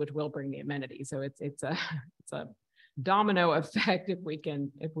neighborhoods, which will bring the amenities. So it's a domino effect if we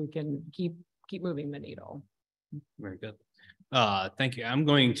can keep moving the needle. Very good. Thank you.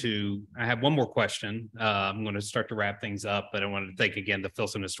 I have one more question. I'm going to start to wrap things up, but I wanted to thank again the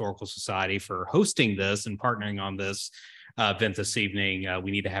Filson Historical Society for hosting this and partnering on this event this evening.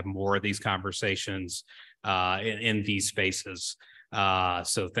 We need to have more of these conversations in these spaces.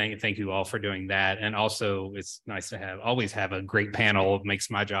 So thank you all for doing that. And also it's nice to always have a great panel. It makes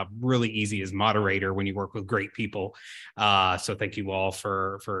my job really easy as moderator when you work with great people. So thank you all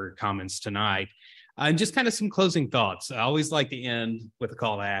for comments tonight. And just kind of some closing thoughts. I always like to end with a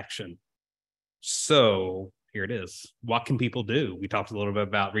call to action. So here it is. What can people do? We talked a little bit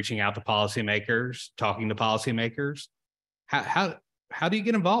about reaching out to policymakers, talking to policymakers. How do you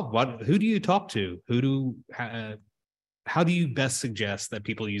get involved? Who do you talk to? How do you best suggest that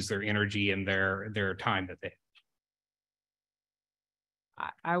people use their energy and their time that they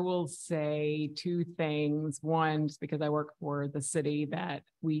have? I will say two things. One, just because I work for the city, that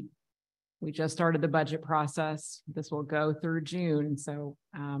we We just started the budget process. This will go through June. So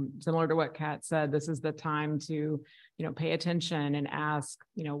similar to what Kat said, this is the time to, pay attention and ask,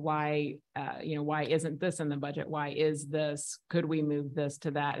 why isn't this in the budget? Why is this? Could we move this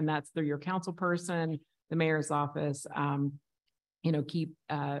to that? And that's through your council person, the mayor's office.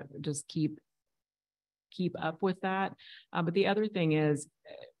 Keep up with that. But the other thing is,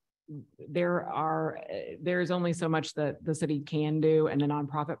 there's only so much that the city can do and the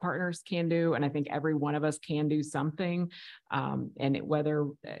nonprofit partners can do, and I think every one of us can do something. And whether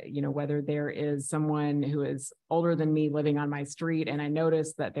there is someone who is older than me living on my street and I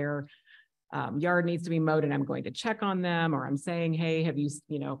notice that their yard needs to be mowed and I'm going to check on them, or I'm saying, hey, have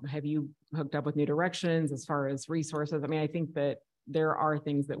you hooked up with New Directions as far as resources? I mean, I think that there are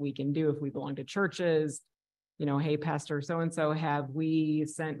things that we can do if we belong to churches. Hey, Pastor so-and-so, have we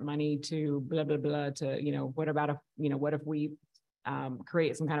sent money to blah, blah, blah to, what about what if we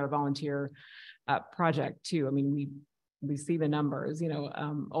create some kind of a volunteer project too? I mean, we see the numbers,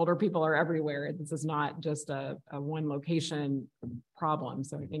 older people are everywhere. This is not just a one location problem.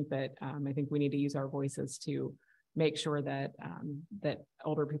 So I think that, we need to use our voices to make sure that, that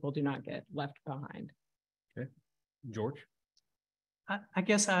older people do not get left behind. Okay. George? I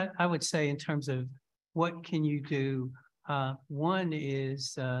guess I would say in terms of what can you do? One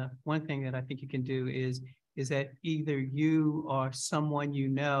thing that I think you can do is that either you or someone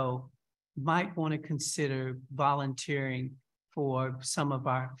might want to consider volunteering for some of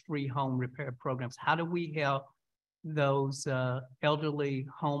our free home repair programs. How do we help those elderly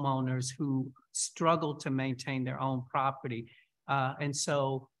homeowners who struggle to maintain their own property? And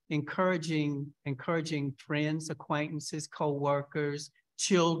so encouraging friends, acquaintances, co-workers,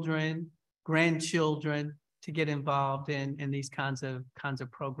 children, grandchildren to get involved in these kinds of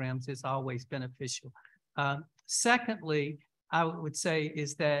programs is always beneficial. Secondly, I would say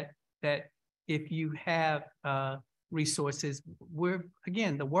is that if you have resources,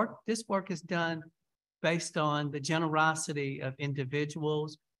 this work is done based on the generosity of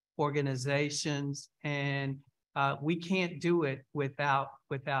individuals, organizations, and we can't do it without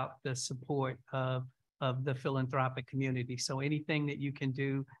the support of the philanthropic community. So anything that you can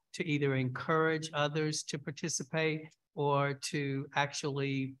do to either encourage others to participate or to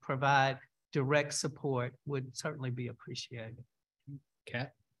actually provide direct support would certainly be appreciated.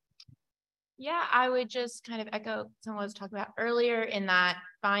 Kat? Yeah, I would just kind of echo someone was talking about earlier in that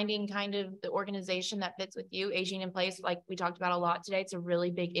finding kind of the organization that fits with you. Aging in place, like we talked about a lot today, it's a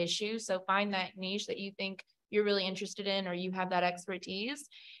really big issue. So find that niche that you think you're really interested in or you have that expertise,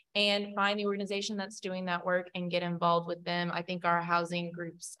 and find the organization that's doing that work and get involved with them. I think our housing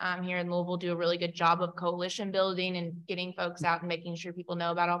groups here in Louisville do a really good job of coalition building and getting folks out and making sure people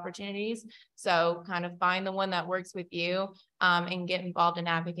know about opportunities. So kind of find the one that works with you and get involved and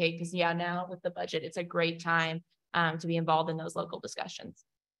advocate, because now with the budget, it's a great time to be involved in those local discussions.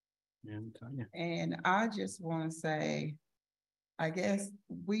 And Tanya. And I just want to say, I guess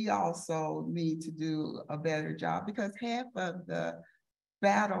we also need to do a better job, because half of the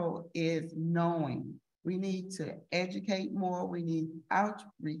battle is knowing. We need to educate more. We need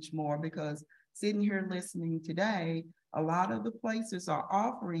outreach more, because sitting here listening today, a lot of the places are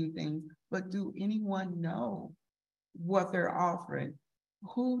offering things, but do anyone know what they're offering?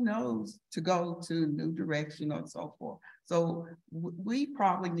 Who knows to go to New Direction or so forth? So we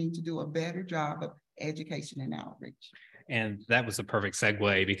probably need to do a better job of education and outreach. And that was a perfect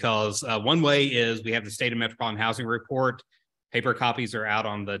segue, because one way is we have the State of Metropolitan Housing Report. Paper copies are out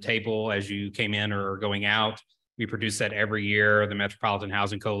on the table as you came in or going out. We produce that every year, the Metropolitan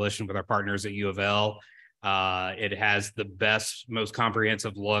Housing Coalition, with our partners at U of L. It has the best, most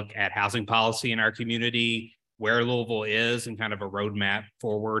comprehensive look at housing policy in our community, where Louisville is, and kind of a roadmap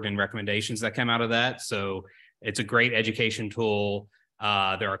forward and recommendations that come out of that. So it's a great education tool.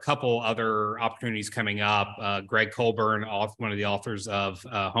 There are a couple other opportunities coming up. Greg Colburn, one of the authors of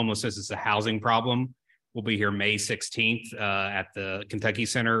Homelessness is a Housing Problem, will be here May 16th at the Kentucky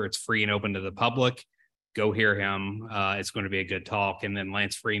Center. It's free and open to the public. Go hear him. It's going to be a good talk. And then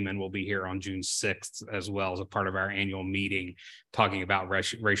Lance Freeman will be here on June 6th as well, as a part of our annual meeting, talking about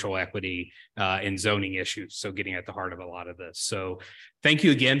racial equity in zoning issues. So getting at the heart of a lot of this. So thank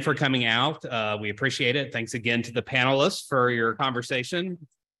you again for coming out. We appreciate it. Thanks again to the panelists for your conversation.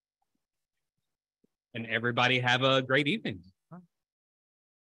 And everybody have a great evening.